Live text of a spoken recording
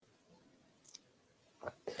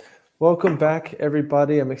Welcome back,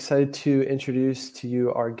 everybody. I'm excited to introduce to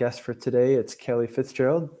you our guest for today. It's Kelly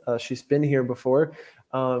Fitzgerald. She's been here before.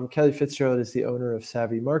 Kelly Fitzgerald is the owner of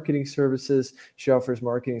Savvy Marketing Services. She offers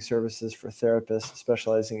marketing services for therapists,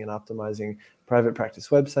 specializing in optimizing private practice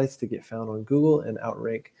websites to get found on Google and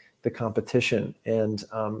outrank the competition. And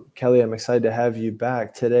Kelly, I'm excited to have you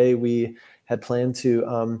back. Today, we had planned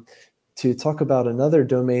to talk about another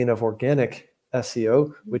domain of organic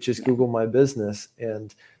SEO, which is Google My Business.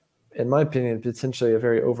 And in my opinion, potentially a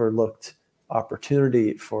very overlooked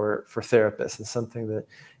opportunity for therapists, and something that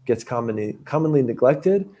gets commonly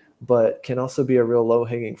neglected, but can also be a real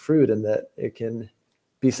low-hanging fruit, in that it can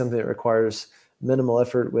be something that requires minimal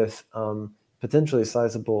effort with potentially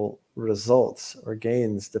sizable results or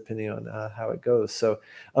gains, depending on how it goes. So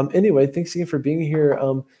anyway, thanks again for being here.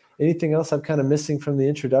 Anything else I'm kind of missing from the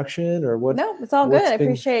introduction, or what? No, it's all good. I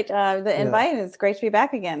appreciate the invite. It's great to be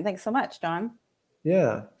back again. Thanks so much, John.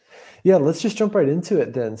 Yeah, let's just jump right into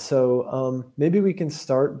it then. So maybe we can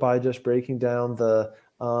start by just breaking down the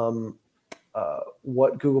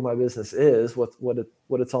what Google My Business is, what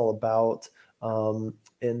it's all about, and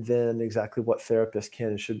then exactly what therapists can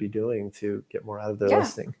and should be doing to get more out of their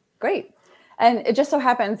listing. Great. And it just so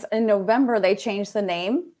happens in November they changed the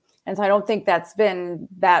name, and so I don't think that's been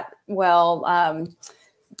that well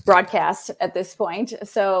broadcast at this point.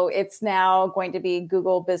 So it's now going to be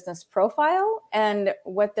Google Business Profile. And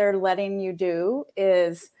what they're letting you do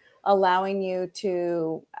is allowing you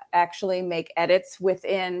to actually make edits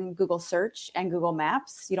within Google Search and Google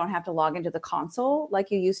Maps. You don't have to log into the console like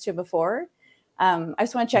you used to before. I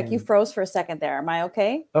just want to check. You froze for a second there. Am I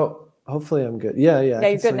okay? Oh, hopefully I'm good. Yeah,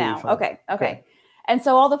 you're good now. Okay. And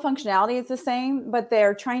so all the functionality is the same, but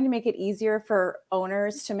they're trying to make it easier for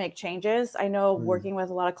owners to make changes. I know working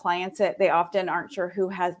with a lot of clients that they often aren't sure who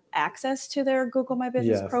has access to their Google My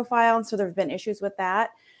Business profile. And so there have been issues with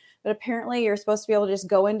that. But apparently you're supposed to be able to just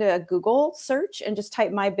go into a Google search and just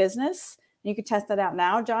type My Business. You can test that out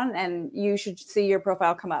now, John, and you should see your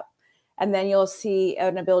profile come up. And then you'll see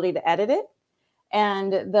an ability to edit it.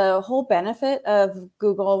 And the whole benefit of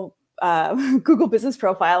Google Business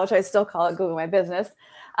Profile, which I still call it Google My Business,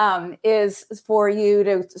 is for you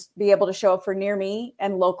to be able to show up for near me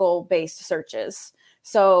and local based searches.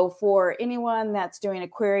 So for anyone that's doing a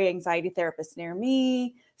query anxiety therapist near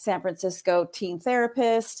me, San Francisco teen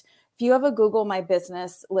therapist, if you have a Google My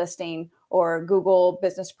Business listing or Google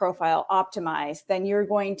Business Profile optimized, then you're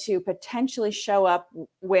going to potentially show up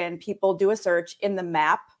when people do a search in the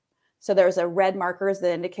map. So there's a red markers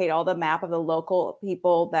that indicate all the map of the local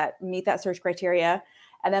people that meet that search criteria.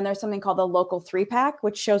 And then there's something called the local 3-pack,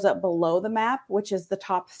 which shows up below the map, which is the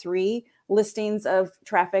top 3 listings of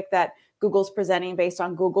traffic that Google's presenting based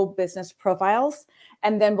on Google Business Profiles.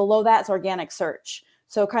 And then below that's organic search.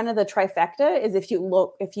 So kind of the trifecta is if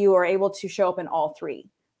you are able to show up in all 3,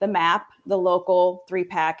 the map, the local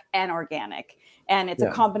 3-pack, and organic. And it's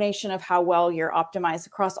a combination of how well you're optimized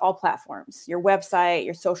across all platforms, your website,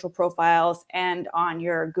 your social profiles, and on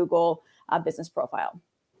your Google Business Profile.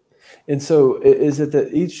 And so is it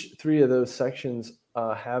that each 3 of those sections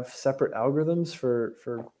have separate algorithms for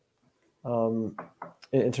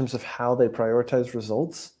in terms of how they prioritize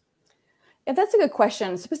results? If that's a good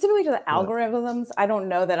question. Specifically to the algorithms, I don't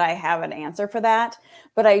know that I have an answer for that,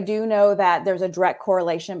 but I do know that there's a direct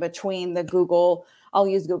correlation between the Google, I'll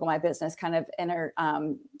use Google My Business kind of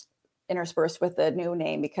interspersed with the new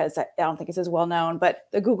name because I don't think it's as well known, but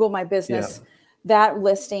the Google My Business, that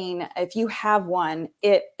listing, if you have one,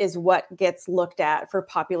 it is what gets looked at for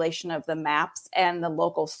population of the maps and the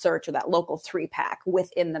local search, or that local 3-pack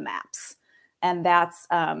within the maps. And that's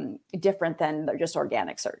different than just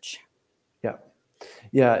organic search.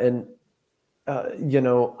 Yeah. And,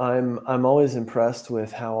 I'm always impressed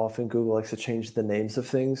with how often Google likes to change the names of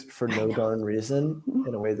things for no darn reason,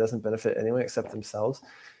 in a way that doesn't benefit anyone except themselves.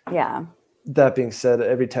 Yeah. That being said,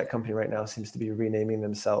 every tech company right now seems to be renaming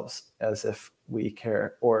themselves as if we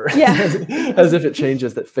care, or as if it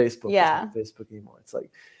changes that Facebook is not Facebook anymore. It's like,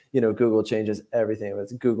 Google changes everything.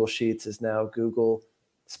 It's Google Sheets is now Google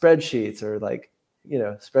Spreadsheets, or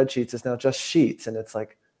Spreadsheets is now just Sheets. And it's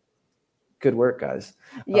like, good work, guys.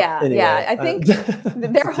 Anyway, I think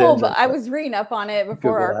their whole, I was reading up on it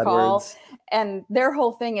before Google our call, AdWords. And their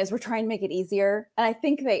whole thing is we're trying to make it easier. And I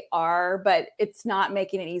think they are, but it's not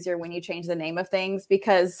making it easier when you change the name of things,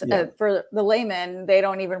 because for the layman, they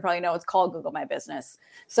don't even probably know it's called Google My Business.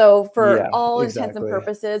 So for all intents and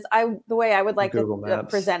purposes, the way I would like to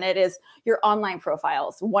present it is your online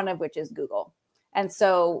profiles, one of which is Google. And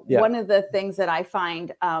so one of the things that I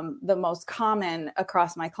find the most common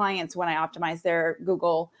across my clients when I optimize their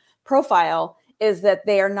Google profile is that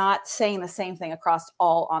they are not saying the same thing across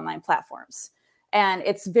all online platforms. And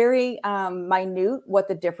it's very minute what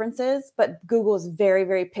the difference is, but Google is very,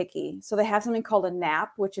 very picky. So they have something called a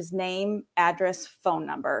NAP, which is name, address, phone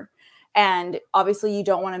number. And obviously you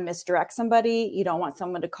don't want to misdirect somebody. You don't want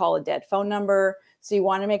someone to call a dead phone number. So you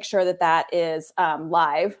want to make sure that that is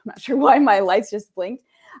live. I'm not sure why my lights just blinked.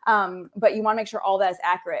 But you want to make sure all that is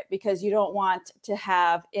accurate, because you don't want to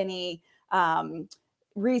have any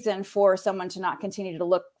reason for someone to not continue to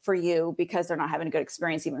look for you because they're not having a good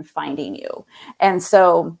experience even finding you. And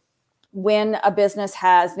so when a business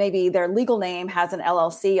has, maybe their legal name has an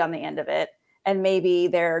LLC on the end of it, and maybe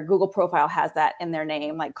their Google profile has that in their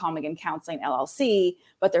name, like Calm Counseling LLC,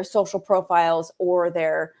 but their social profiles or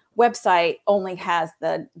their website only has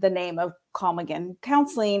the name of Calm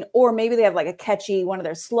Counseling, or maybe they have like a catchy one of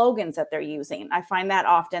their slogans that they're using. I find that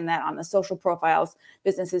often that on the social profiles,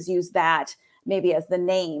 businesses use that maybe as the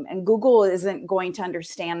name, and Google isn't going to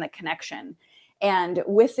understand the connection. And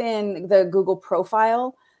within the Google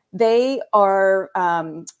profile, they are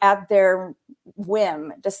at their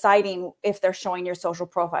whim deciding if they're showing your social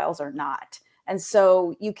profiles or not. And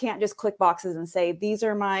so you can't just click boxes and say, these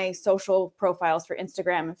are my social profiles for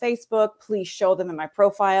Instagram and Facebook, please show them in my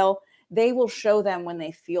profile. They will show them when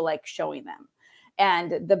they feel like showing them.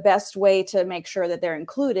 And the best way to make sure that they're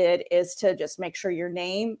included is to just make sure your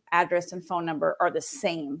name, address, and phone number are the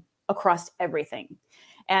same across everything.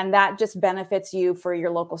 And that just benefits you for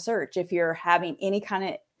your local search. If you're having any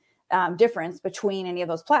kind of difference between any of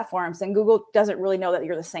those platforms, then Google doesn't really know that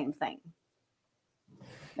you're the same thing.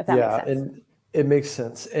 If that makes sense. And it makes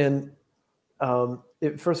sense. And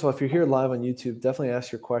first of all, if you're here live on YouTube, definitely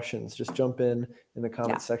ask your questions. Just jump in the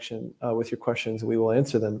comment section with your questions, and we will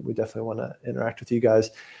answer them. We definitely want to interact with you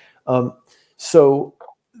guys. So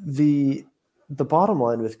the bottom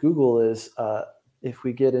line with Google is if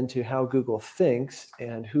we get into how Google thinks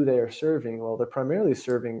and who they are serving, well, they're primarily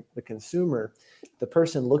serving the consumer, the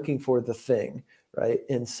person looking for the thing, right?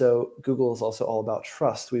 And so Google is also all about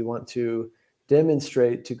trust. We want to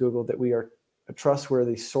demonstrate to Google that we are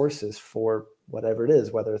trustworthy sources for whatever it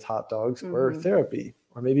is, whether it's hot dogs or therapy,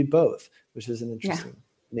 or maybe both, which is an interesting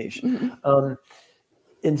niche.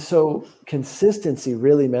 And so consistency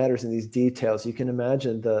really matters in these details. You can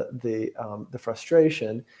imagine the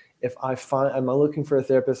frustration. If I'm looking for a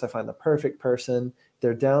therapist, I find the perfect person.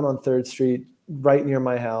 They're down on 3rd Street, right near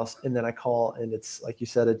my house, and then I call, and it's like you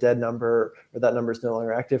said, a dead number, or that number is no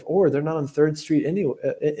longer active, or they're not on 3rd Street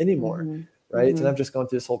anymore, right? And I've just gone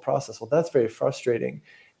through this whole process. Well, that's very frustrating.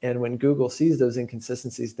 And when Google sees those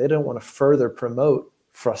inconsistencies, they don't want to further promote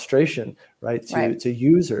frustration, right, to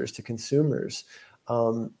users, to consumers.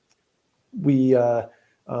 We do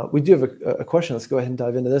have a question. Let's go ahead and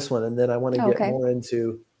dive into this one, and then I want to get more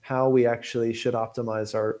into how we actually should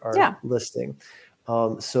optimize our listing.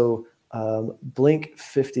 So Blink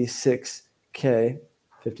 56K,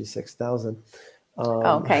 56,000.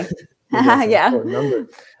 Number.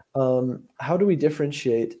 How do we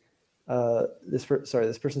differentiate? This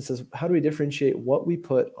person says, how do we differentiate what we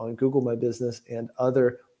put on Google My Business and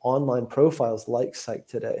other online profiles like Psych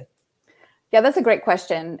Today? Yeah, that's a great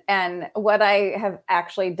question. And what I have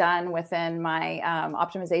actually done within my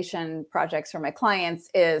optimization projects for my clients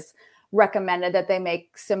is recommended that they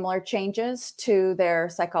make similar changes to their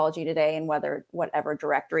Psychology Today and whatever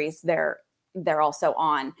directories they're also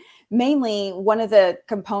on. Mainly, one of the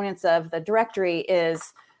components of the directory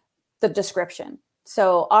is the description.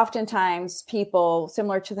 So oftentimes people,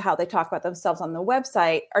 similar to how they talk about themselves on the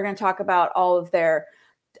website, are going to talk about all of their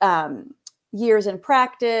years in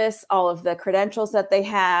practice, all of the credentials that they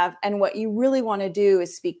have. And what you really want to do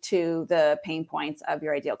is speak to the pain points of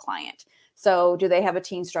your ideal client. So do they have a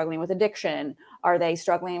teen struggling with addiction? Are they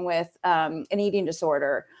struggling with an eating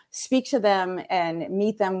disorder? Speak to them and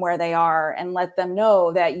meet them where they are and let them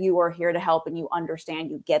know that you are here to help and you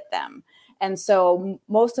understand, you get them. And so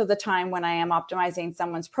most of the time when I am optimizing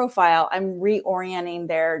someone's profile, I'm reorienting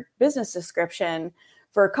their business description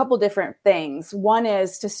for a couple different things. One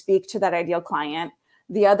is to speak to that ideal client.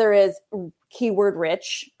 The other is keyword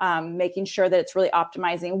rich, making sure that it's really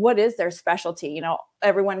optimizing what is their specialty. You know,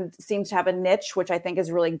 everyone seems to have a niche, which I think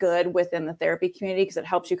is really good within the therapy community because it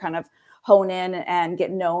helps you kind of hone in and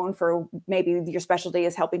get known for maybe your specialty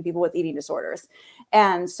is helping people with eating disorders.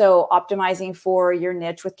 And so optimizing for your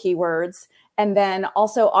niche with keywords, and then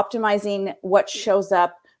also optimizing what shows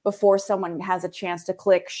up before someone has a chance to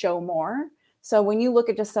click show more. So when you look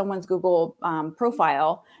at just someone's Google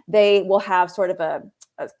profile, they will have sort of a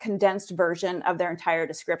condensed version of their entire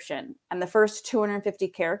description. And the first 250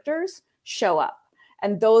 characters show up.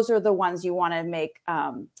 And those are the ones you want to make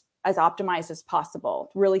as optimized as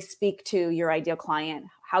possible. Really speak to your ideal client,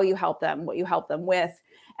 how you help them, what you help them with.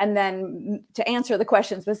 And then to answer the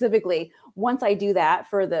question specifically, once I do that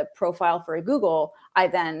for the profile for Google, I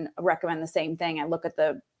then recommend the same thing. I look at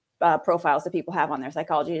the profiles that people have on their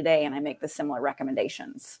Psychology Today, and I make the similar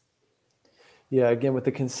recommendations. Yeah, again, with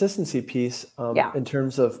the consistency piece, in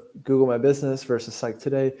terms of Google My Business versus Psych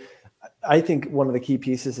Today, I think one of the key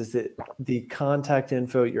pieces is that the contact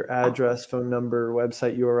info, your address, phone number,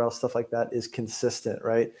 website URL, stuff like that is consistent,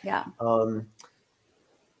 right? Yeah.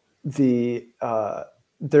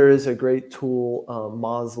 There is a great tool,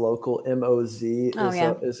 Moz Local, M-O-Z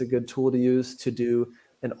is a good tool to use to do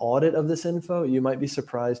an audit of this info. You might be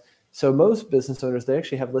surprised. So most business owners, they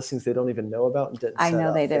actually have listings they don't even know about and didn't set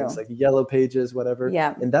up. Things like Yellow Pages, whatever.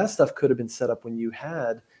 Yeah. And that stuff could have been set up when you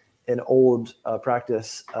had an old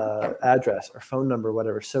practice address or phone number,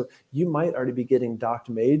 whatever. So you might already be getting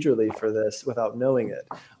docked majorly for this without knowing it.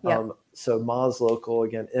 Yeah. So Moz Local,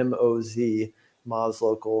 again, M-O-Z, Moz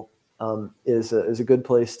Local, is a good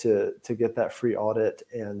place to get that free audit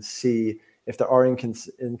and see if there are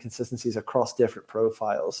inconsistencies across different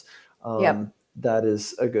profiles. That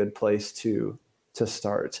is a good place to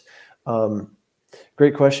start.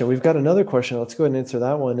 Great question. We've got another question. Let's go ahead and answer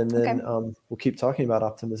that one, and then we'll keep talking about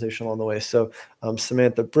optimization along the way. So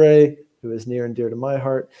Samantha Bray, who is near and dear to my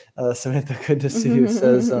heart. Samantha, good to see you,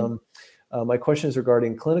 says, my question is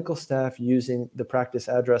regarding clinical staff using the practice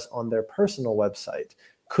address on their personal website.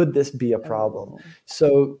 Could this be a problem?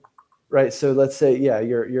 So let's say,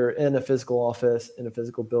 you're in a physical office, in a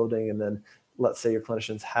physical building, and then let's say your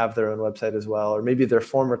clinicians have their own website as well, or maybe they're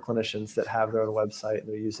former clinicians that have their own website and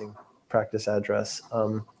they're using practice address.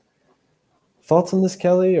 Thoughts on this,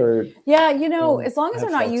 Kelly? Or as long as they're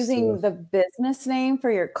not using the business name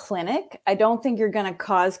for your clinic, I don't think you're going to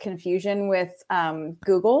cause confusion with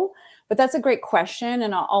Google. But that's a great question,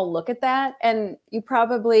 and I'll look at that. And you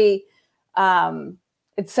probably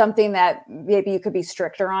it's something that maybe you could be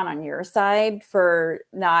stricter on your side for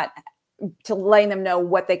not to letting them know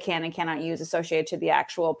what they can and cannot use associated to the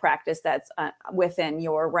actual practice that's within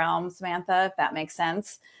your realm, Samantha, if that makes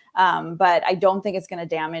sense. But I don't think it's going to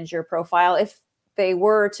damage your profile. If they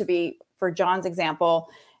were to be, for John's example,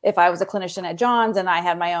 if I was a clinician at John's and I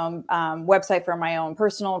had my own website for my own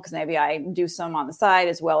personal, because maybe I do some on the side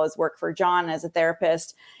as well as work for John as a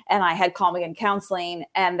therapist, and I had Calm Again Counseling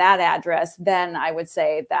and that address, then I would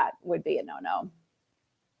say that would be a no-no.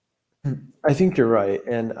 I think you're right.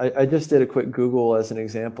 And I just did a quick Google as an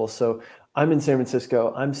example. So I'm in San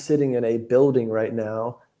Francisco. I'm sitting in a building right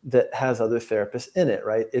now that has other therapists in it,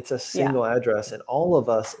 right? It's a single address, and all of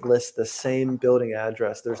us list the same building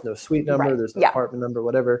address. There's no suite number, there's no apartment number,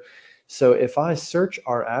 whatever. So if I search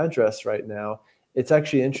our address right now, it's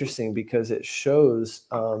actually interesting because it shows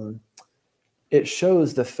the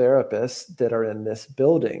therapists that are in this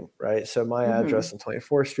building, right? So my address on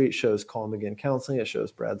 24th Street shows Calm Again Counseling. It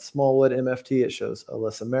shows Brad Smallwood, MFT. It shows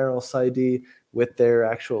Alyssa Merrill, PsyD, with their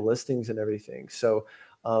actual listings and everything. So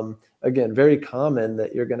again, very common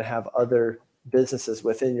that you're going to have other businesses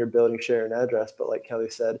within your building share an address. But like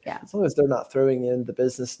Kelly said, as long as they're not throwing in the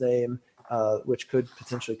business name, which could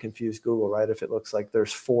potentially confuse Google, right? If it looks like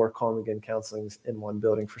there's 4 Calm Again Counselings in one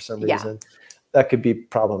building for some reason, that could be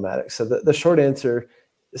problematic. So the short answer,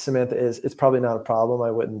 Samantha, is it's probably not a problem.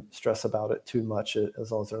 I wouldn't stress about it too much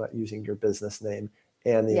as long as they're not using your business name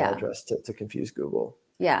and the address to confuse Google.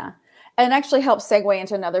 Yeah. And actually helps segue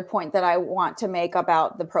into another point that I want to make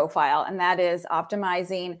about the profile. And that is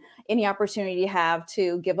optimizing any opportunity you have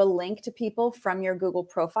to give a link to people from your Google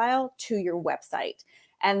profile to your website.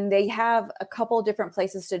 And they have a couple of different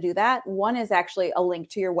places to do that. One is actually a link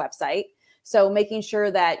to your website. So making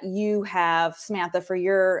sure that you have, Samantha, for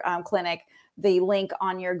your clinic, the link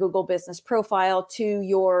on your Google business profile to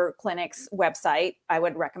your clinic's website, I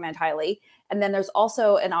would recommend highly. And then there's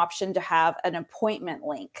also an option to have an appointment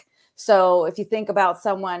link. So if you think about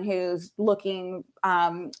someone who's looking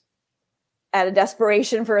at a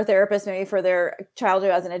desperation for a therapist, maybe for their child who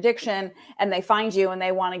has an addiction, and they find you and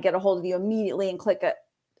they want to get a hold of you immediately and click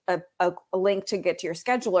a link to get to your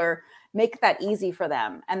scheduler, make that easy for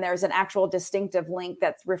them. And there's an actual distinctive link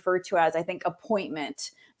that's referred to as, I think,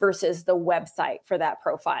 appointment versus the website for that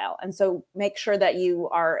profile. And so make sure that you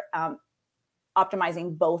are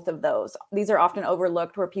optimizing both of those. These are often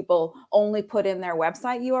overlooked where people only put in their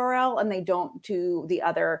website URL and they don't do the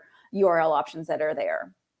other URL options that are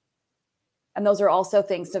there. And those are also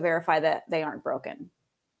things to verify that they aren't broken.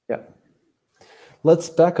 Yeah. Let's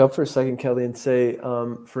back up for a second, Kelly, and say,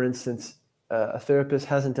 for instance, a therapist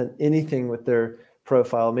hasn't done anything with their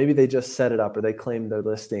profile. Maybe they just set it up or they claim their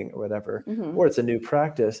listing or whatever, or it's a new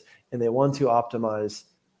practice and they want to optimize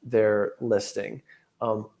their listing.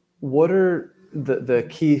 What are the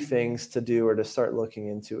key things to do or to start looking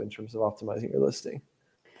into in terms of optimizing your listing?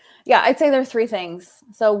 Yeah, I'd say there are three things.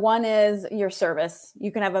 So one is your service.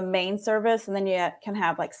 You can have a main service, and then you can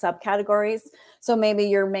have like subcategories. So maybe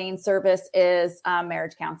your main service is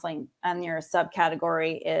marriage counseling, and your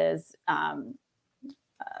subcategory is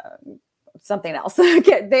something else.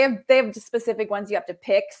 They have specific ones you have to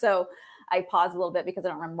pick. So I pause a little bit because I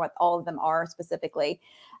don't remember what all of them are specifically.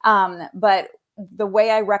 But the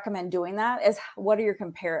way I recommend doing that is what do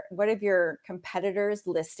your competitors'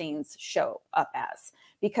 listings show up as?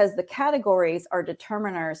 Because the categories are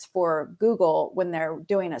determiners for Google when they're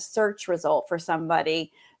doing a search result for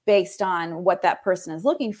somebody based on what that person is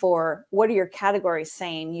looking for. What are your categories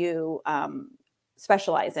saying you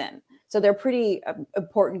specialize in? So they're pretty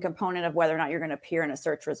important component of whether or not you're going to appear in a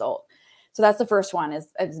search result. So that's the first one is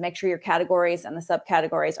make sure your categories and the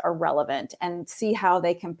subcategories are relevant and see how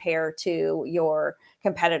they compare to your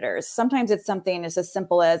competitors. Sometimes it's something as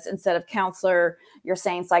simple as instead of counselor, you're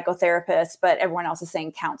saying psychotherapist, but everyone else is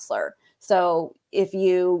saying counselor. So if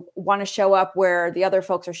you want to show up where the other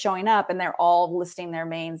folks are showing up and they're all listing their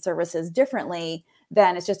main services differently,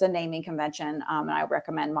 then it's just a naming convention. And I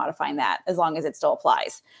recommend modifying that as long as it still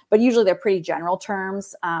applies. But usually they're pretty general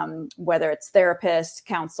terms, whether it's therapist,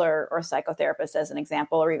 counselor, or psychotherapist as an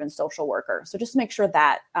example, or even social worker. So just make sure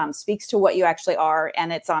that speaks to what you actually are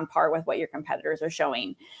and it's on par with what your competitors are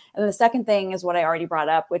showing. And then the second thing is what I already brought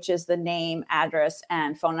up, which is the name, address,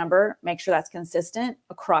 and phone number. Make sure that's consistent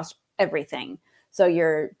across everything. So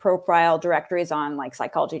your profile directories on like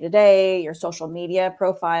Psychology Today, your social media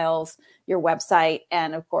profiles, your website,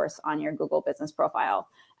 and of course on your Google business profile.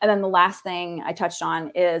 And then the last thing I touched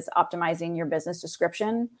on is optimizing your business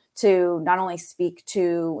description to not only speak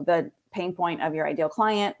to the pain point of your ideal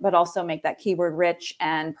client, but also make that keyword rich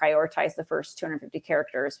and prioritize the first 250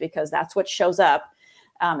 characters because that's what shows up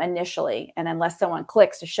initially. And unless someone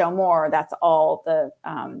clicks to show more, that's all the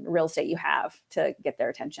real estate you have to get their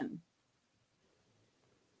attention.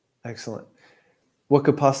 Excellent. What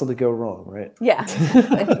could possibly go wrong, right? Yeah,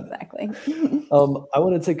 exactly. I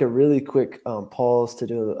want to take a really quick pause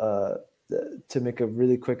to make a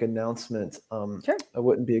really quick announcement. Sure. I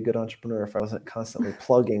wouldn't be a good entrepreneur if I wasn't constantly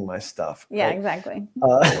plugging my stuff. Yeah, right? exactly.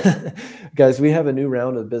 Guys, we have a new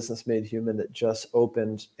round of Business Made Human that just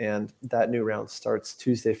opened, and that new round starts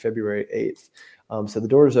Tuesday, February 8th. So the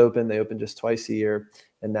doors open. They open just twice a year,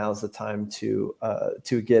 and now's the time to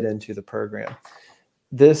get into the program.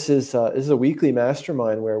 This is a weekly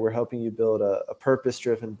mastermind where we're helping you build a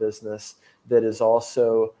purpose-driven business that is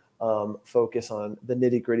also focused on the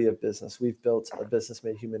nitty-gritty of business. We've built a Business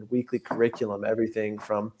Made Human weekly curriculum, everything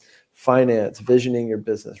from finance, visioning your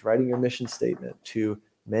business, writing your mission statement, to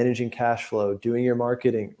managing cash flow, doing your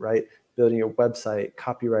marketing, right? Building your website,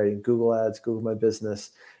 copywriting, Google Ads, Google My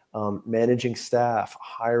Business, managing staff,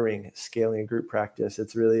 hiring, scaling a group practice.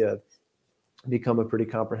 It's really become a pretty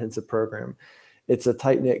comprehensive program. It's a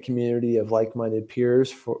tight-knit community of like-minded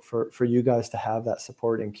peers for you guys to have that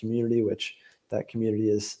support and community, which that community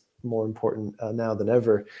is more important now than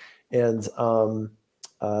ever. And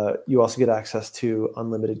you also get access to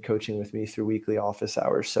unlimited coaching with me through weekly office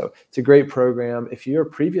hours. So it's a great program. If you're a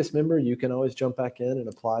previous member, you can always jump back in and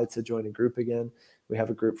apply to join a group again. We have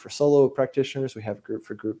a group for solo practitioners. We have a group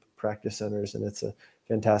for group practice owners, and it's a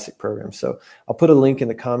fantastic program. So I'll put a link in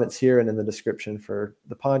the comments here and in the description for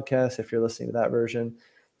the podcast if you're listening to that version.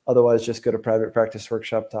 Otherwise, just go to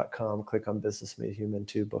privatepracticeworkshop.com, click on Business Made Human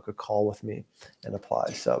to book a call with me and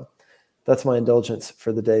apply. So that's my indulgence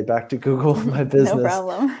for the day. Back to Google My Business.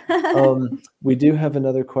 No problem. We do have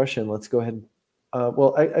another question. Let's go ahead.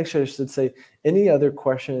 I should say, any other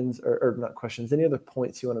questions or not questions, any other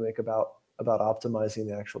points you want to make about optimizing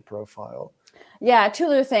the actual profile? Yeah, two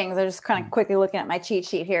other things. I'm just kind of quickly looking at my cheat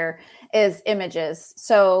sheet here is images.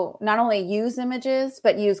 So not only use images,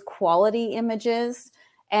 but use quality images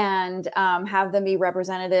and have them be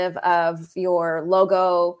representative of your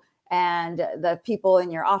logo and the people in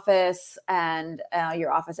your office and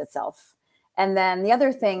your office itself. And then the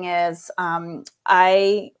other thing is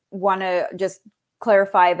I want to just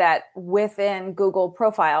clarify that within Google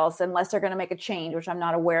profiles, unless they're going to make a change, which I'm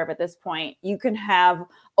not aware of at this point, you can have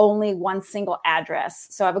only one single address.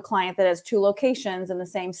 So I have a client that has 2 locations in the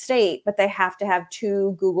same state, but they have to have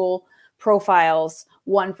 2 Google profiles,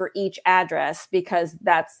 one for each address, because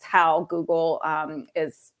that's how Google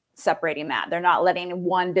is separating that. They're not letting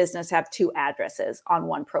one business have 2 addresses on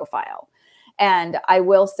one profile. And I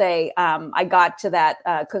will say I got to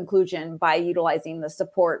that conclusion by utilizing the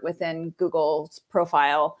support within Google's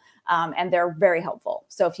profile And they're very helpful.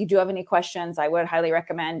 So if you do have any questions, I would highly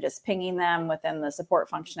recommend just pinging them within the support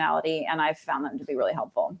functionality. And I've found them to be really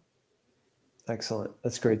helpful. Excellent.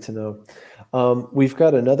 That's great to know. We've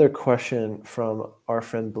got another question from our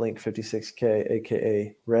friend Blink56K,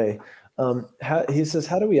 aka Ray. He says,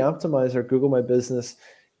 how do we optimize our Google My Business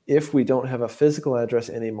if we don't have a physical address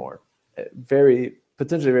anymore?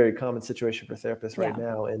 Potentially very common situation for therapists right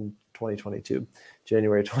now in 2022,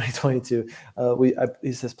 January 2022.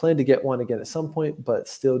 He says, plan to get one again at some point, but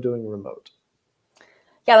still doing remote.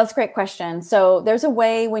 Yeah, that's a great question. So there's a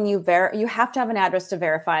way when you have to have an address to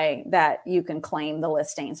verify that you can claim the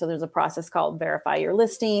listing. So there's a process called Verify Your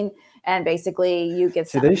Listing. And basically you get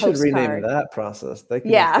sent a postcard. They should rename that process. That's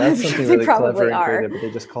something they really probably clever and are. creative, but they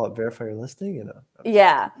just call it Verify Your Listing, you know?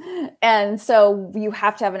 Yeah. And so you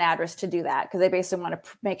have to have an address to do that because they basically want to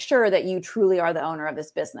make sure that you truly are the owner of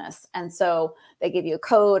this business. And so they give you a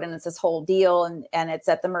code and it's this whole deal and it's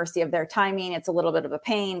at the mercy of their timing. It's a little bit of a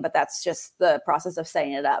pain, but that's just the process of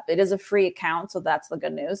setting it up. It is a free account, so that's the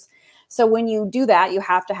good news. So when you do that, you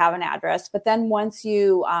have to have an address. But then once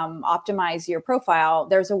you optimize your profile,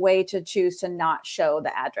 there's a way to choose to not show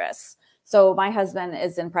the address. So my husband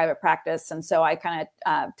is in private practice. And so I kind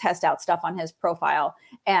of test out stuff on his profile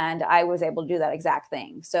and I was able to do that exact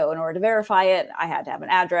thing. So in order to verify it, I had to have an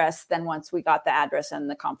address. Then once we got the address and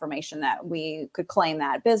the confirmation that we could claim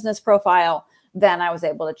that business profile, then I was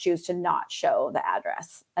able to choose to not show the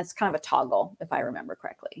address. That's kind of a toggle, if I remember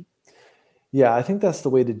correctly. Yeah, I think that's the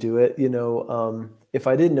way to do it. You know, if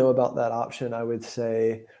I didn't know about that option, I would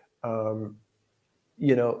say, find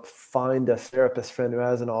a therapist friend who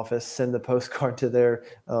has an office, send the postcard to their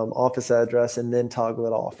office address, and then toggle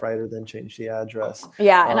it off, right? Or then change the address.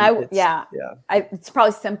 Yeah, and it's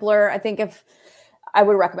probably simpler. I think if I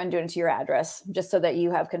would recommend doing it to your address, just so that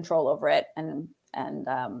you have control over it, and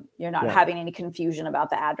you're not having any confusion about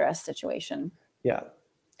the address situation. Yeah.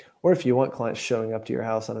 Or if you want clients showing up to your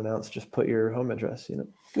house unannounced, just put your home address, you know?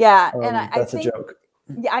 Yeah. And that's a joke.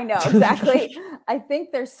 Yeah, I know. Exactly. I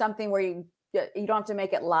think there's something where you don't have to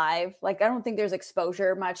make it live. Like, I don't think there's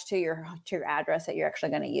exposure much to your address that you're actually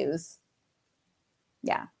going to use.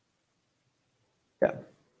 Yeah. Yeah.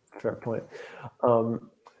 Fair point.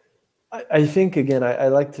 I think, again, I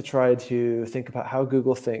like to try to think about how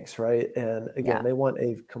Google thinks, right? And again, they want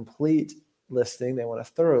a complete listing. They want a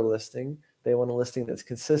thorough listing. They want a listing that's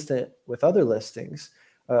consistent with other listings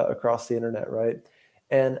across the internet, right?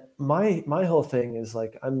 And my whole thing is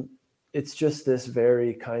like, it's just this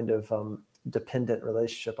very kind of dependent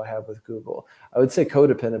relationship I have with Google. I would say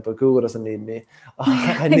codependent, but Google doesn't need me.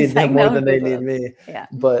 I need them more than they need me. Yeah.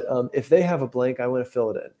 But if they have a blank, I want to fill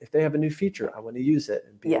it in. If they have a new feature, I want to use it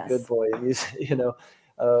and be a good boy and use it. You know,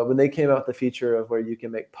 when they came out with the feature of where you can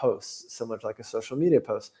make posts, so much like a social media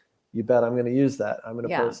post, you bet I'm going to use that. I'm going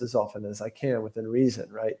to post as often as I can within reason,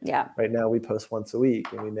 right? Yeah. Right now we post once a week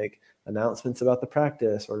and we make announcements about the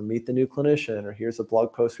practice or meet the new clinician, or here's a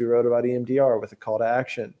blog post we wrote about EMDR with a call to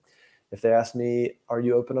action. If they ask me, are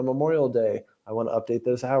you open on Memorial Day? I want to update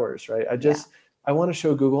those hours, right? I want to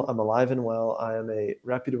show Google I'm alive and well. I am a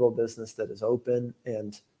reputable business that is open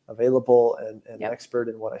and available and expert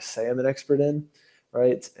in what I say I'm an expert in.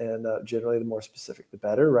 Right. And generally, the more specific, the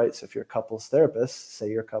better. Right. So if you're a couples therapist, say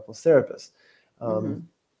you're a couples therapist, and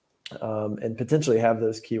potentially have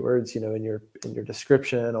those keywords, you know, in your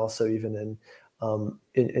description, also even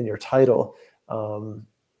in your title,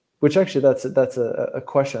 which actually that's a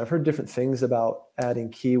question. I've heard different things about adding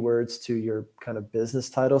keywords to your kind of business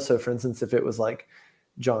title. So for instance, if it was like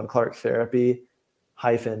John Clark Therapy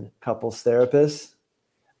 -couples therapist,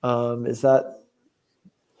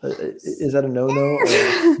 is that a no-no?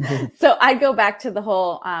 So I'd go back to the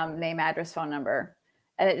whole name, address, phone number,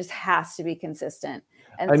 and it just has to be consistent.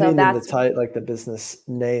 And so that's like the business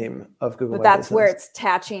name of Google. But that's where it's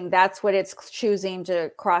attaching. That's what it's choosing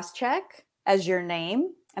to cross-check as your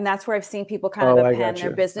name. And that's where I've seen people kind of append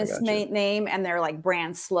their business name and their like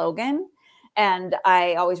brand slogan. And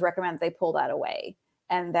I always recommend they pull that away,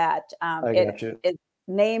 and that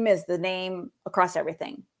name is the name across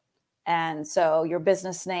everything. And so your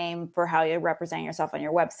business name for how you represent yourself on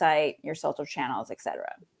your website, your social channels,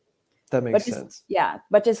 etc. That makes sense. Yeah.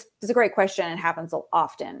 But it's a great question. It happens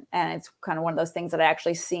often. And it's kind of one of those things that I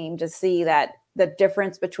actually seem to see that the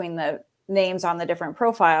difference between the names on the different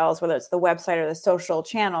profiles, whether it's the website or the social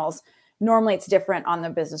channels, normally it's different on the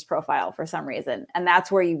business profile for some reason. And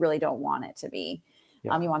that's where you really don't want it to be. You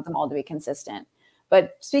want them all to be consistent.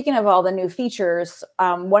 But speaking of all the new features,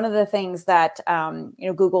 one of the things that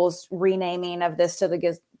Google's renaming of this to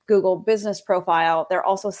Google business profile, they're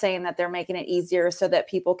also saying that they're making it easier so that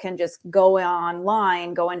people can just go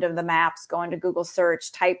online, go into the maps, go into Google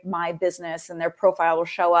search, type my business, and their profile will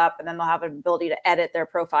show up, and then they'll have an ability to edit their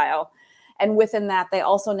profile. And within that, they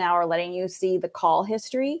also now are letting you see the call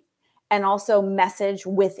history and also message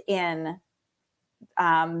within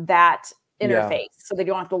that interface, so that you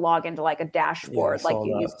don't have to log into like a dashboard like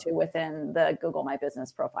you used to within the Google My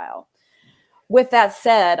Business profile. With that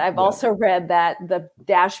said, I've also read that the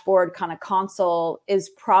dashboard kind of console is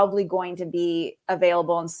probably going to be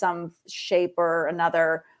available in some shape or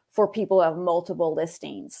another for people who have multiple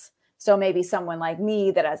listings. So maybe someone like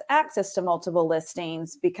me that has access to multiple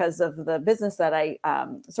listings because of the business that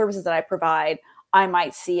services that I provide, I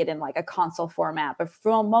might see it in like a console format. But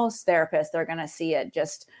for most therapists, they're going to see it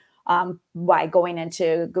just by going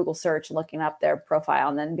into Google search, looking up their profile,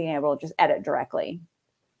 and then being able to just edit directly.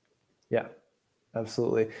 Yeah.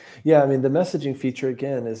 Absolutely. Yeah. I mean, the messaging feature,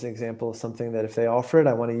 again, is an example of something that if they offer it,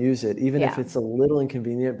 I want to use it, even if it's a little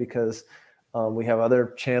inconvenient, because we have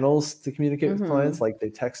other channels to communicate with clients. Like they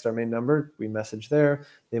text our main number, we message there.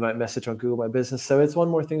 They might message on Google My Business. So it's one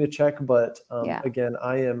more thing to check. But again,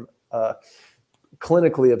 I am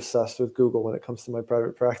clinically obsessed with Google when it comes to my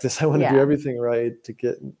private practice. I want to do everything right to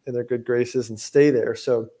get in their good graces and stay there.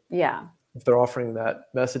 So if they're offering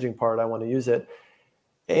that messaging part, I want to use it.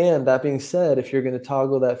 And that being said, if you're going to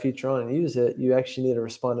toggle that feature on and use it, you actually need to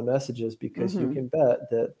respond to messages, because you can bet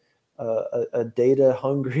that a data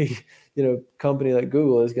hungry, company like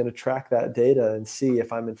Google is going to track that data and see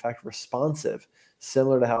if I'm in fact responsive,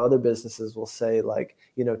 similar to how other businesses will say, like,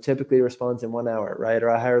 typically responds in 1 hour, right? Or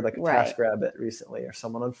I hired like a TaskRabbit recently, or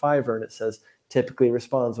someone on Fiverr, and it says typically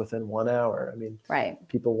responds within 1 hour. I mean,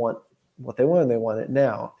 people want what they want, and they want it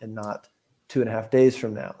now and not 2.5 days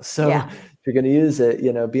from now. So if you're going to use it,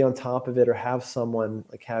 be on top of it, or have someone,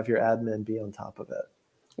 like, have your admin be on top of it.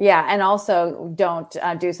 Yeah. And also don't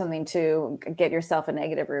do something to get yourself a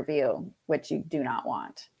negative review, which you do not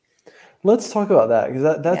want. Let's talk about that,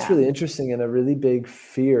 because that's really interesting and a really big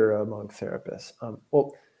fear among therapists.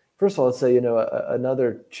 Well, first of all, let's say,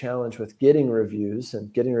 another challenge with getting reviews,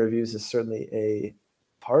 and getting reviews is certainly a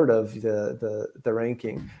part of the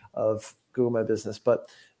ranking of Google My Business. But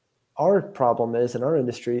our problem is, in our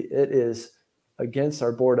industry, it is against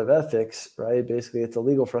our board of ethics, right? Basically, it's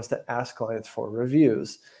illegal for us to ask clients for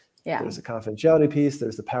reviews. There's a confidentiality piece.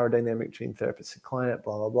 There's the power dynamic between therapist and client,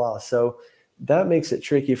 blah, blah, blah. So that makes it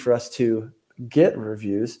tricky for us to get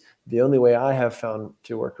reviews. The only way I have found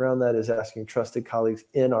to work around that is asking trusted colleagues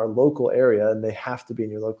in our local area, and they have to be in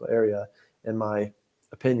your local area, in my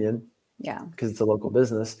opinion, because it's a local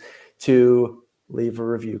business, to leave a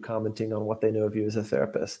review commenting on what they know of you as a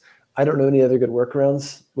therapist. I don't know any other good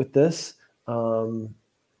workarounds with this. I don't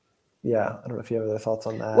know if you have other thoughts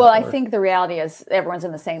on that. Well, I think the reality is everyone's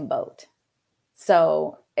in the same boat.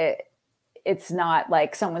 So it's not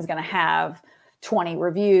like someone's going to have 20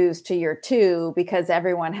 reviews to your 2, because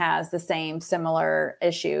everyone has the same similar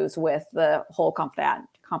issues with the whole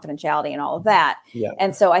confidentiality and all of that.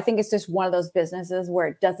 And so I think it's just one of those businesses where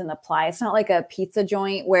it doesn't apply. It's not like a pizza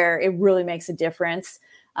joint where it really makes a difference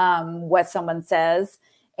what someone says.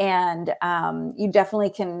 And you definitely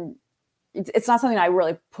can, it's not something I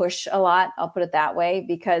really push a lot, I'll put it that way,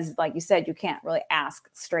 because like you said, you can't really ask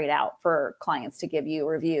straight out for clients to give you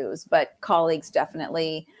reviews, but colleagues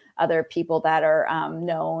definitely, other people that are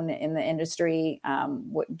known in the industry,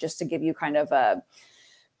 just to give you kind of a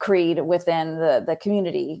creed within the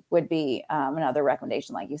community would be another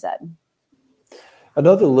recommendation, like you said.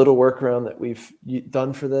 Another little workaround that we've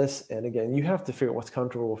done for this, and again, you have to figure out what's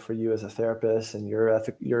comfortable for you as a therapist and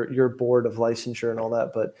your board of licensure and all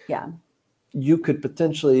that, but you could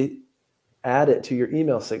potentially add it to your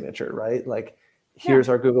email signature, right? Like, here's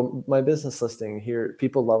our Google My Business listing. Here,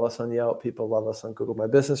 people love us on Yelp, people love us on Google My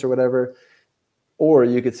Business or whatever. Or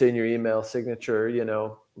you could say in your email signature,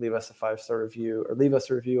 leave us a 5-star review, or leave us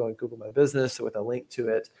a review on Google My Business with a link to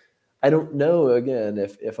it. I don't know, again,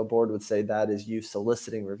 if a board would say that is you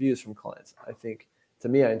soliciting reviews from clients. I think, to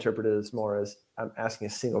me, I interpret it as more as I'm asking a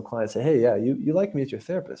single client, say, hey, you like me as your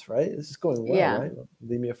therapist, right? This is going well, right?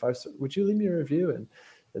 Leave me a 5-star. Would you leave me a review? And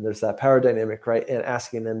there's that power dynamic, right? And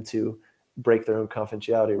asking them to break their own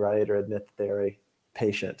confidentiality, right? Or admit that they're a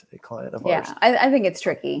patient, a client of ours. I think it's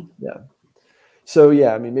tricky. So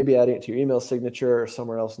I mean, maybe adding it to your email signature or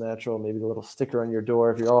somewhere else natural, maybe the little sticker on your door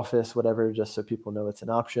of your office, whatever, just so people know it's an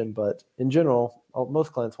option. But in general,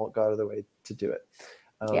 most clients won't go out of their way to do it.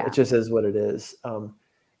 It just is what it is.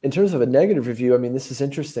 In terms of a negative review, I mean, this is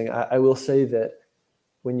interesting. I will say that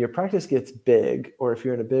when your practice gets big, or if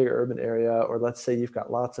you're in a big urban area, or let's say you've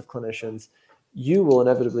got lots of clinicians, you will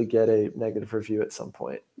inevitably get a negative review at some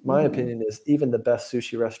point. My opinion is even the best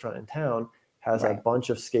sushi restaurant in town has a bunch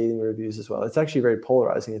of scathing reviews as well. It's actually very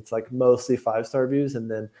polarizing. It's like mostly 5-star reviews and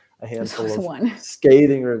then a handful of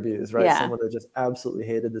scathing reviews, right? Someone that just absolutely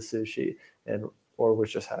hated the sushi or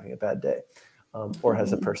was just having a bad day, or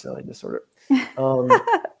has a personality disorder.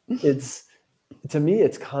 To me,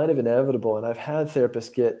 it's kind of inevitable. And I've had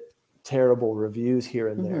therapists get terrible reviews here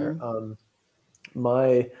and there.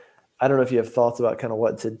 I don't know if you have thoughts about kind of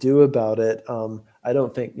what to do about it. I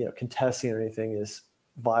don't think, contesting or anything is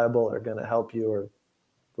viable or going to help you or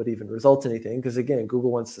would even result in anything. Because again,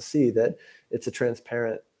 Google wants to see that it's a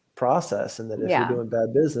transparent process and that if you're doing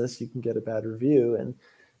bad business, you can get a bad review and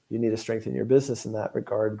you need to strengthen your business in that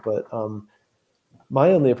regard. But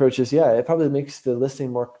my only approach is, it probably makes the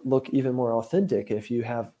listing look even more authentic if you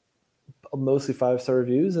have mostly 5-star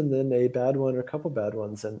reviews and then a bad one or a couple bad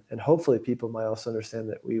ones. And hopefully people might also understand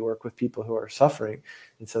that we work with people who are suffering.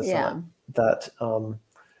 And so it's not that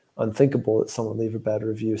unthinkable that someone leave a bad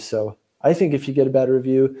review. So I think if you get a bad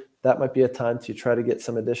review, that might be a time to try to get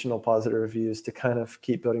some additional positive reviews to kind of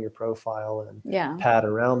keep building your profile and pad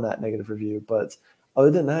around that negative review. But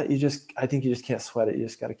other than that, I think you just can't sweat it. You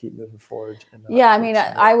just got to keep moving forward.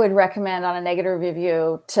 I would recommend on a negative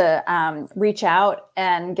review to reach out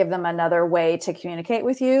and give them another way to communicate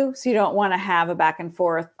with you. So you don't want to have a back and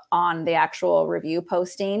forth on the actual review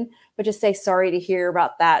posting, but just say, sorry to hear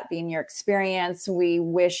about that being your experience. We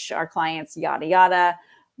wish our clients yada, yada.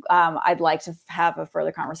 I'd like to have a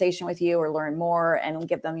further conversation with you or learn more, and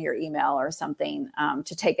give them your email or something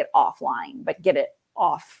to take it offline, but get it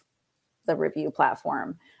off the review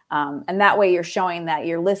platform. And that way you're showing that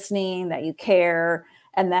you're listening, that you care,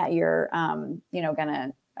 and that you're, going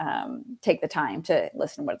to take the time to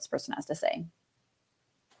listen to what this person has to say.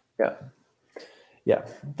 Yeah.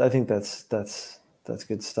 I think that's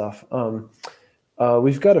good stuff.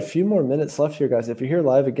 We've got a few more minutes left here, guys. If you're here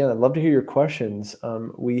live again, I'd love to hear your questions.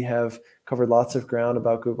 We have covered lots of ground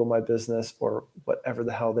about Google My Business, or whatever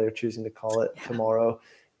the hell they're choosing to call it tomorrow.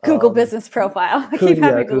 Google Business Profile.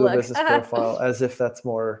 Google Business Profile, as if that's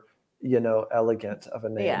more, elegant of a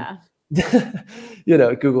name. Yeah.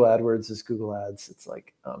 Google AdWords is Google Ads. It's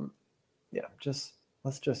like,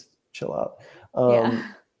 let's just chill out.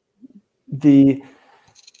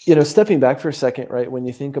 Stepping back for a second, right? When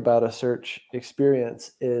you think about a search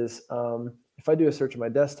experience is, if I do a search on my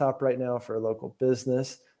desktop right now for a local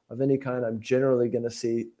business of any kind, I'm generally going to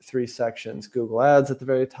see 3 sections. Google Ads at the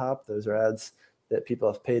very top. Those are ads that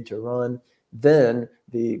people have paid to run. Then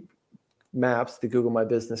the maps, the Google My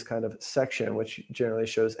Business kind of section, which generally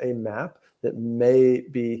shows a map that may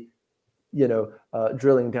be,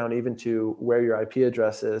 drilling down even to where your IP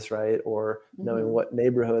address is, right? Or knowing what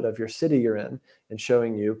neighborhood of your city you're in and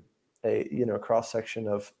showing you a cross section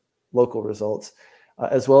of local results,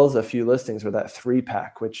 as well as a few listings, or that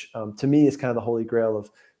 3-pack, which to me is kind of the holy grail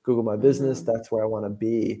of Google My Business. That's where I want to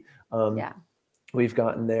be. We've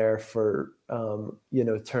gotten there for,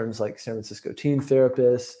 terms like San Francisco teen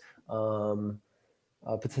therapists,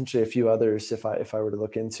 potentially a few others if I were to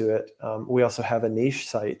look into it. We also have a niche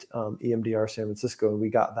site, EMDR San Francisco, and we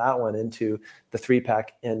got that one into the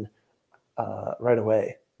 3-pack in right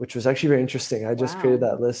away, which was actually very interesting. I just created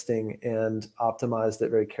that listing and optimized it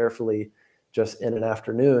very carefully just in an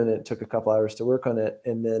afternoon. It took a couple hours to work on it.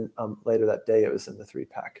 And then later that day, it was in the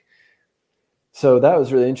 3-pack. So that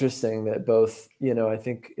was really interesting that both, I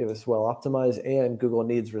think it was well optimized and Google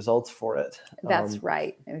needs results for it. That's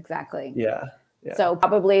right. Exactly. Yeah. So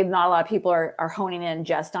probably not a lot of people are honing in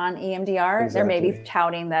just on EMDR. Exactly. They're maybe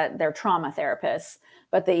touting that they're trauma therapists,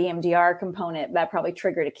 but the EMDR component, that probably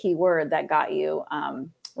triggered a keyword that got you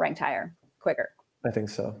ranked higher, quicker. I think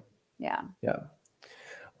so. Yeah.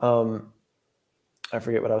 I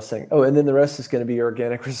forget what I was saying. Oh, and then the rest is going to be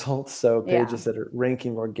organic results. So pages that are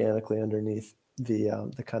ranking organically underneath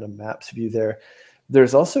the kind of maps view there.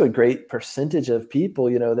 There's also a great percentage of people,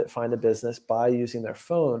 that find a business by using their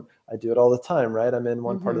phone. I do it all the time, right? I'm in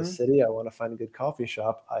one part of the city. I want to find a good coffee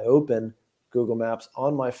shop. I open Google Maps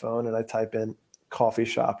on my phone and I type in coffee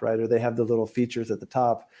shop, right? Or they have the little features at the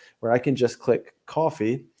top where I can just click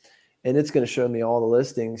coffee and it's going to show me all the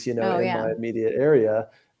listings, in my immediate area.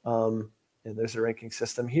 And there's a ranking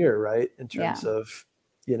system here, right? In terms of,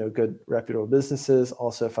 good reputable businesses.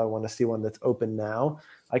 Also, if I want to see one that's open now,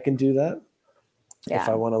 I can do that. If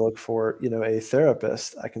I want to look for, a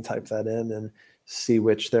therapist, I can type that in and see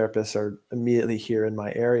which therapists are immediately here in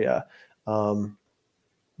my area.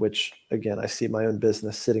 Which again, I see my own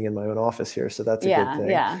business sitting in my own office here. So that's a good thing.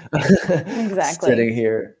 Yeah, exactly. Sitting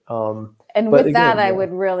here. And with that, I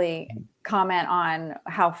would really comment on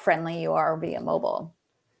how friendly you are via mobile.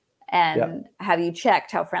 And have you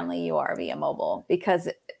checked how friendly you are via mobile? Because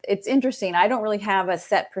it's interesting. I don't really have a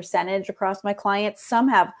set percentage across my clients. Some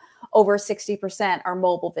have over 60% are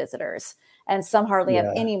mobile visitors, and some hardly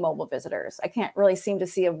have any mobile visitors. I can't really seem to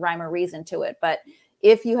see a rhyme or reason to it. But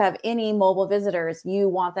if you have any mobile visitors, you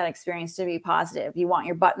want that experience to be positive. You want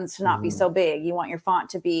your buttons to not be so big. You want your font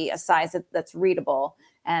to be a size that's readable.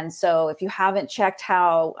 And so if you haven't checked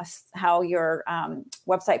how your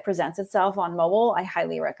website presents itself on mobile, I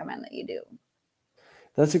highly recommend that you do.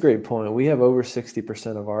 That's a great point. We have over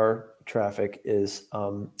 60% of our traffic is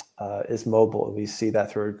mobile. We see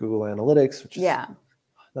that through our Google Analytics, which is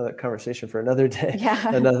another conversation for another day,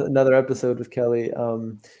 another episode with Kelly.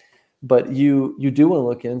 But you do want to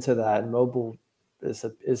look into that. Mobile is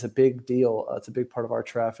a big deal. It's a big part of our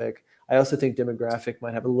traffic. I also think demographic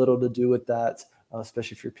might have a little to do with that,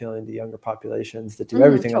 especially if you're appealing to younger populations that do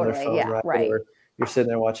everything on their phone, right? Or you're sitting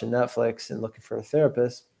there watching Netflix and looking for a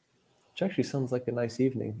therapist, which actually sounds like a nice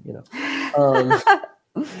evening,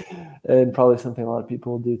 and probably something a lot of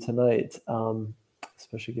people will do tonight,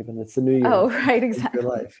 especially given it's the new year. Oh, right, exactly. Your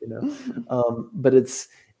life, but it's,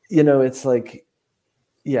 it's like,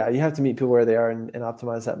 you have to meet people where they are and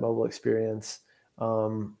optimize that mobile experience.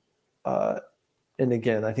 And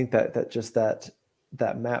again, I think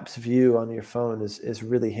that maps view on your phone is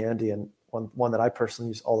really handy, and one that I personally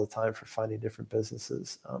use all the time for finding different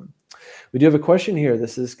businesses. We do have a question here.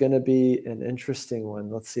 This is going to be an interesting one.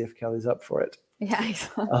 Let's see if Kelly's up for it. Yeah.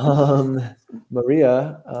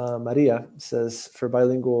 Maria says, for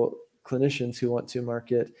bilingual clinicians who want to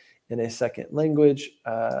market in a second language,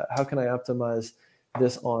 how can I optimize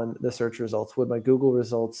this on the search results? Would my Google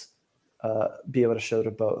results be able to show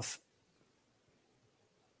to both?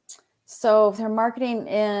 So if they're marketing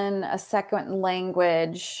in a second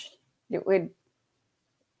language, it would,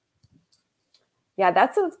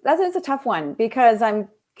 that's a tough one, because I'm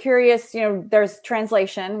curious, there's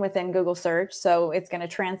translation within Google search, so it's going to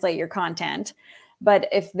translate your content. But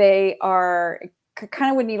if they are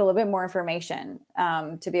kind of would need a little bit more information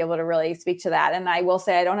to be able to really speak to that. And I will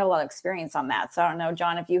say, I don't have a lot of experience on that. So I don't know,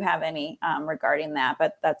 John, if you have any regarding that,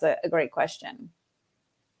 but that's a great question.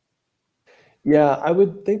 Yeah, I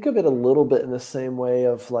would think of it a little bit in the same way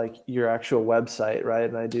of like your actual website, right?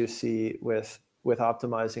 And I do see with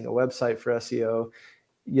optimizing a website for SEO,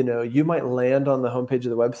 you might land on the homepage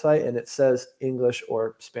of the website and it says English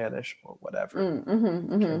or Spanish or whatever,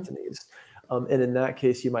 Cantonese. And in that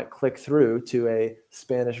case, you might click through to a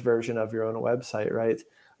Spanish version of your own website, right?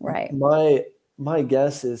 Right. My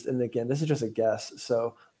guess is, and again, this is just a guess,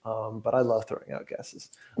 so but I love throwing out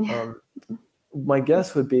guesses. My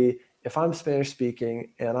guess would be, if I'm Spanish speaking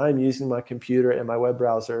and I'm using my computer and my web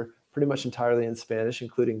browser pretty much entirely in Spanish,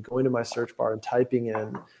 including going to my search bar and typing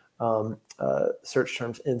in search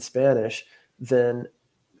terms in Spanish, then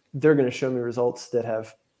they're going to show me results that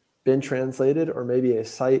have been translated, or maybe a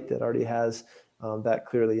site that already has that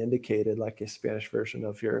clearly indicated, like a Spanish version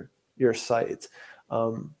of your site.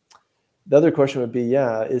 The other question would be,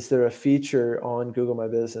 is there a feature on Google My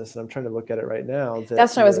Business? And I'm trying to look at it right now.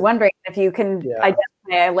 That's what I was wondering, if you can identify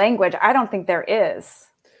a language. I don't think there is.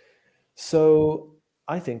 So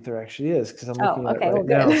I think there actually is, because I'm looking at it right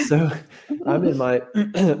now. So I'm in my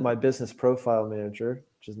my business profile manager,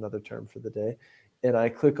 which is another term for the day, and I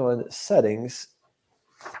click on settings.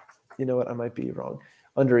 You know what? I might be wrong.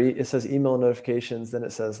 Under it says email notifications, then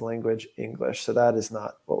it says language English. So that is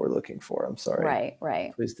not what we're looking for. I'm sorry.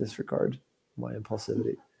 Right. Please disregard my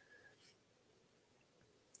impulsivity.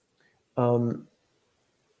 I'm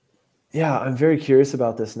very curious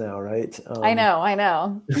about this now, right? I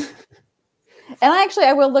know. And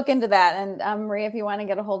I will look into that. And Maria, if you want to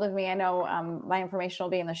get a hold of me, I know my information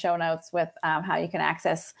will be in the show notes with how you can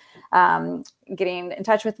access getting in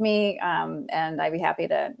touch with me. And I'd be happy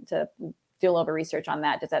to do a little bit of research on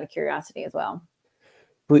that, just out of curiosity as well.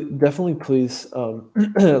 Definitely, please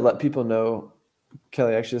let people know.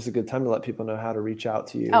 Kelly, actually, this is a good time to let people know how to reach out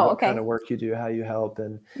to you, what kind of work you do, how you help,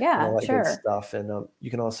 and all that good stuff. And you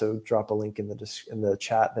can also drop a link in the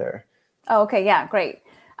chat there. Oh, okay. Yeah, great.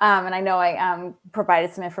 And I know I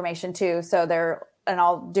provided some information too. So and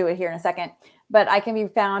I'll do it here in a second, but I can be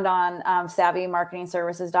found on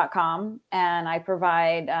savvymarketingservices.com. And I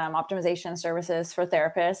provide optimization services for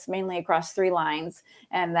therapists, mainly across 3 lines.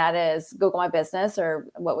 And that is Google My Business, or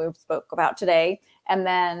what we spoke about today. And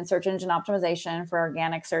then search engine optimization for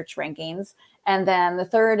organic search rankings. And then the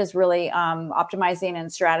third is really optimizing and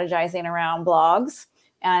strategizing around blogs.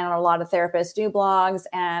 And a lot of therapists do blogs,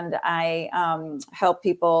 and I help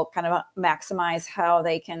people kind of maximize how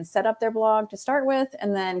they can set up their blog to start with,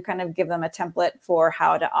 and then kind of give them a template for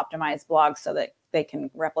how to optimize blogs so that they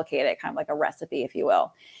can replicate it, kind of like a recipe, if you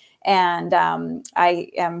will. And I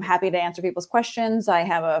am happy to answer people's questions. I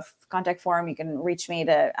have a contact form. You can reach me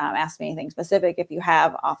to ask me anything specific if you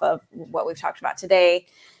have off of what we've talked about today.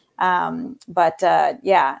 You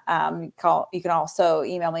can also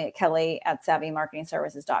email me at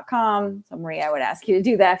kelly@savvymarketingservices.com. So Marie, I would ask you to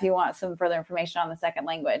do that if you want some further information on the second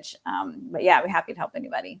language. But yeah, I'd be happy to help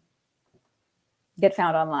anybody get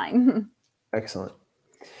found online. Excellent.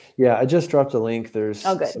 Yeah, I just dropped a link. There's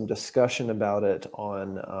good. some discussion about it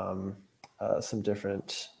on some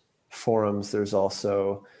different forums. There's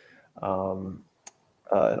also an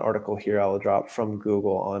article here I will drop from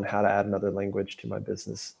Google on how to add another language to my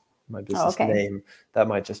business name. That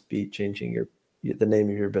might just be changing the name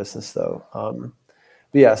of your business, though.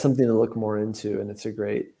 But yeah, something to look more into, and it's a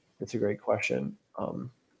great question.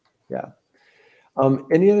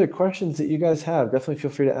 Any other questions that you guys have? Definitely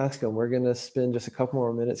feel free to ask them. We're going to spend just a couple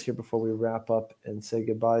more minutes here before we wrap up and say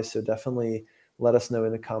goodbye. So definitely let us know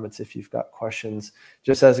in the comments if you've got questions.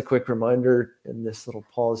 Just as a quick reminder, in this little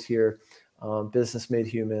pause here, Business Made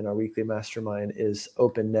Human, our weekly mastermind, is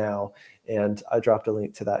open now. And I dropped a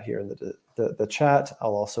link to that here in the chat.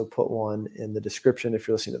 I'll also put one in the description if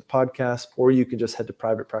you're listening to the podcast, or you can just head to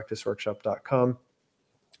privatepracticeworkshop.com.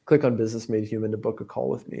 Click on Business Made Human to book a call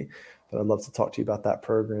with me. But I'd love to talk to you about that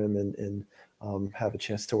program and have a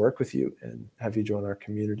chance to work with you and have you join our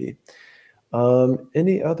community.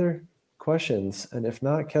 Any other questions? And if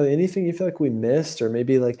not, Kelly, anything you feel like we missed, or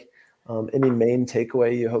maybe like any main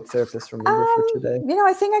takeaway you hope therapists remember for today?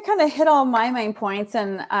 I think I kind of hit all my main points,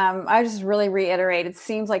 and I just really reiterate, it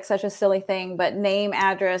seems like such a silly thing, but name,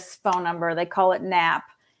 address, phone number, they call it NAP.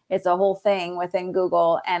 It's a whole thing within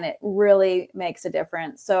Google, and it really makes a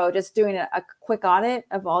difference. So just doing a quick audit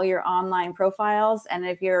of all your online profiles. And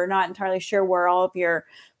if you're not entirely sure where all of your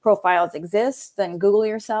profiles exist, then Google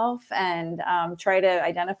yourself and try to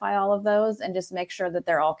identify all of those and just make sure that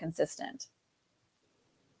they're all consistent.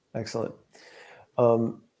 Excellent.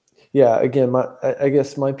 Again, I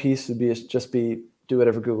guess my piece would be do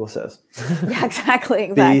whatever Google says. Yeah,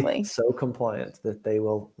 exactly. Be so compliant that they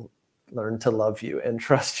will learn to love you and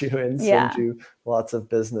trust you and send you lots of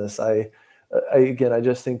business. I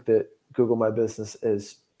just think that Google My Business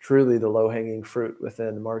is truly the low-hanging fruit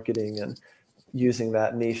within marketing, and using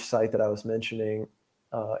that niche site that I was mentioning,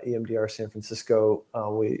 EMDR San Francisco,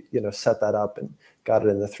 we set that up and got it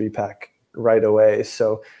in the 3-pack right away.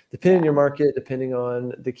 So depending on your market, depending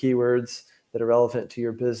on the keywords that are relevant to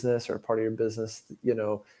your business or part of your business,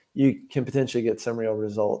 you can potentially get some real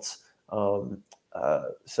results.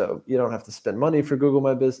 So you don't have to spend money for Google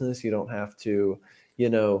My Business. You don't have to,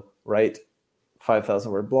 write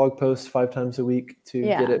 5,000 word blog posts 5 times a week to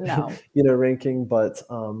get it, ranking. But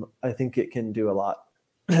I think it can do a lot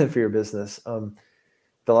for your business.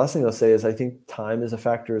 The last thing I'll say is I think time is a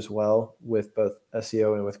factor as well with both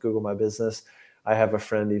SEO and with Google My Business. I have a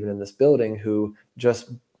friend even in this building who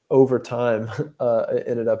just over time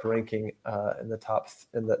ended up ranking in the top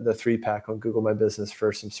in the 3-pack on Google My Business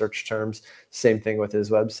for some search terms. Same thing with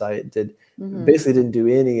his website. Basically didn't do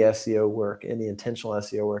any SEO work, any intentional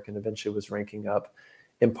SEO work, and eventually was ranking up,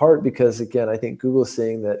 in part because, again, I think Google's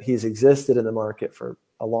seeing that he's existed in the market for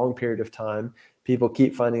a long period of time. People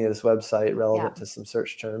keep finding his website relevant to some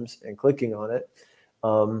search terms and clicking on it.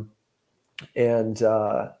 And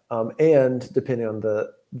depending on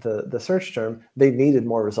the search term, they needed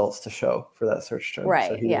more results to show for that search term. Right.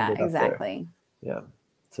 So Exactly. Yeah.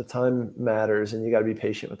 So time matters, and you got to be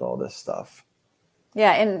patient with all this stuff.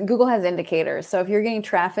 Yeah. And Google has indicators. So if you're getting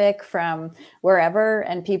traffic from wherever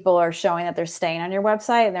and people are showing that they're staying on your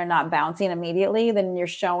website and they're not bouncing immediately, then you're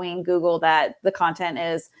showing Google that the content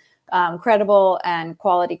is credible and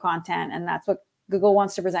quality content. And that's what Google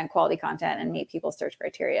wants to present, quality content and meet people's search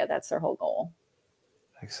criteria. That's their whole goal.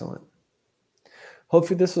 Excellent.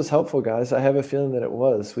 Hopefully this was helpful, guys. I have a feeling that it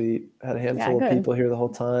was. We had a handful of people here the whole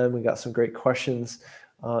time. We got some great questions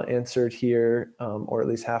answered here, or at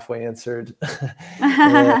least halfway answered,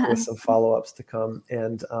 with some follow-ups to come.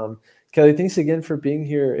 And Kelly, thanks again for being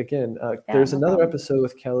here again. There's another episode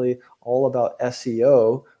with Kelly all about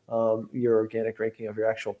SEO, your organic ranking of your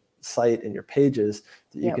actual site and your pages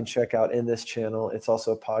that you can check out in this channel. It's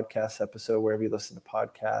also a podcast episode wherever you listen to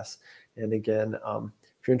podcasts. And again,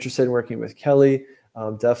 if you're interested in working with Kelly,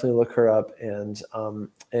 definitely look her up and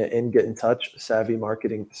get in touch.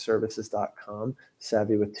 SavvyMarketingServices.com.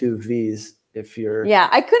 Savvy with 2 V's. If you're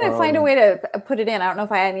I couldn't find a way to put it in. I don't know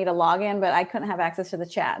if I need a login, but I couldn't have access to the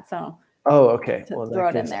chat. So okay. Well, in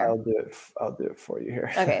that case, I'll do it for you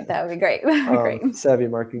here. Okay, that would be great. Great.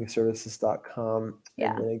 SavvyMarketingServices.com.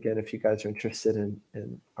 Yeah. And then again, if you guys are interested in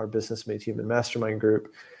our Business Made Human Mastermind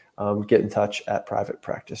group, get in touch at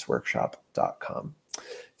privatepracticeworkshop.com.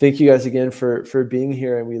 Thank you guys again for being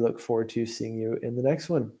here, and we look forward to seeing you in the next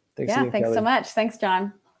one. Thanks again, thanks Kelly. so much. Thanks,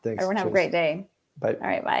 John. Thanks. Everyone have a Cheers. great day. Bye. All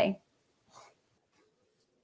right, bye.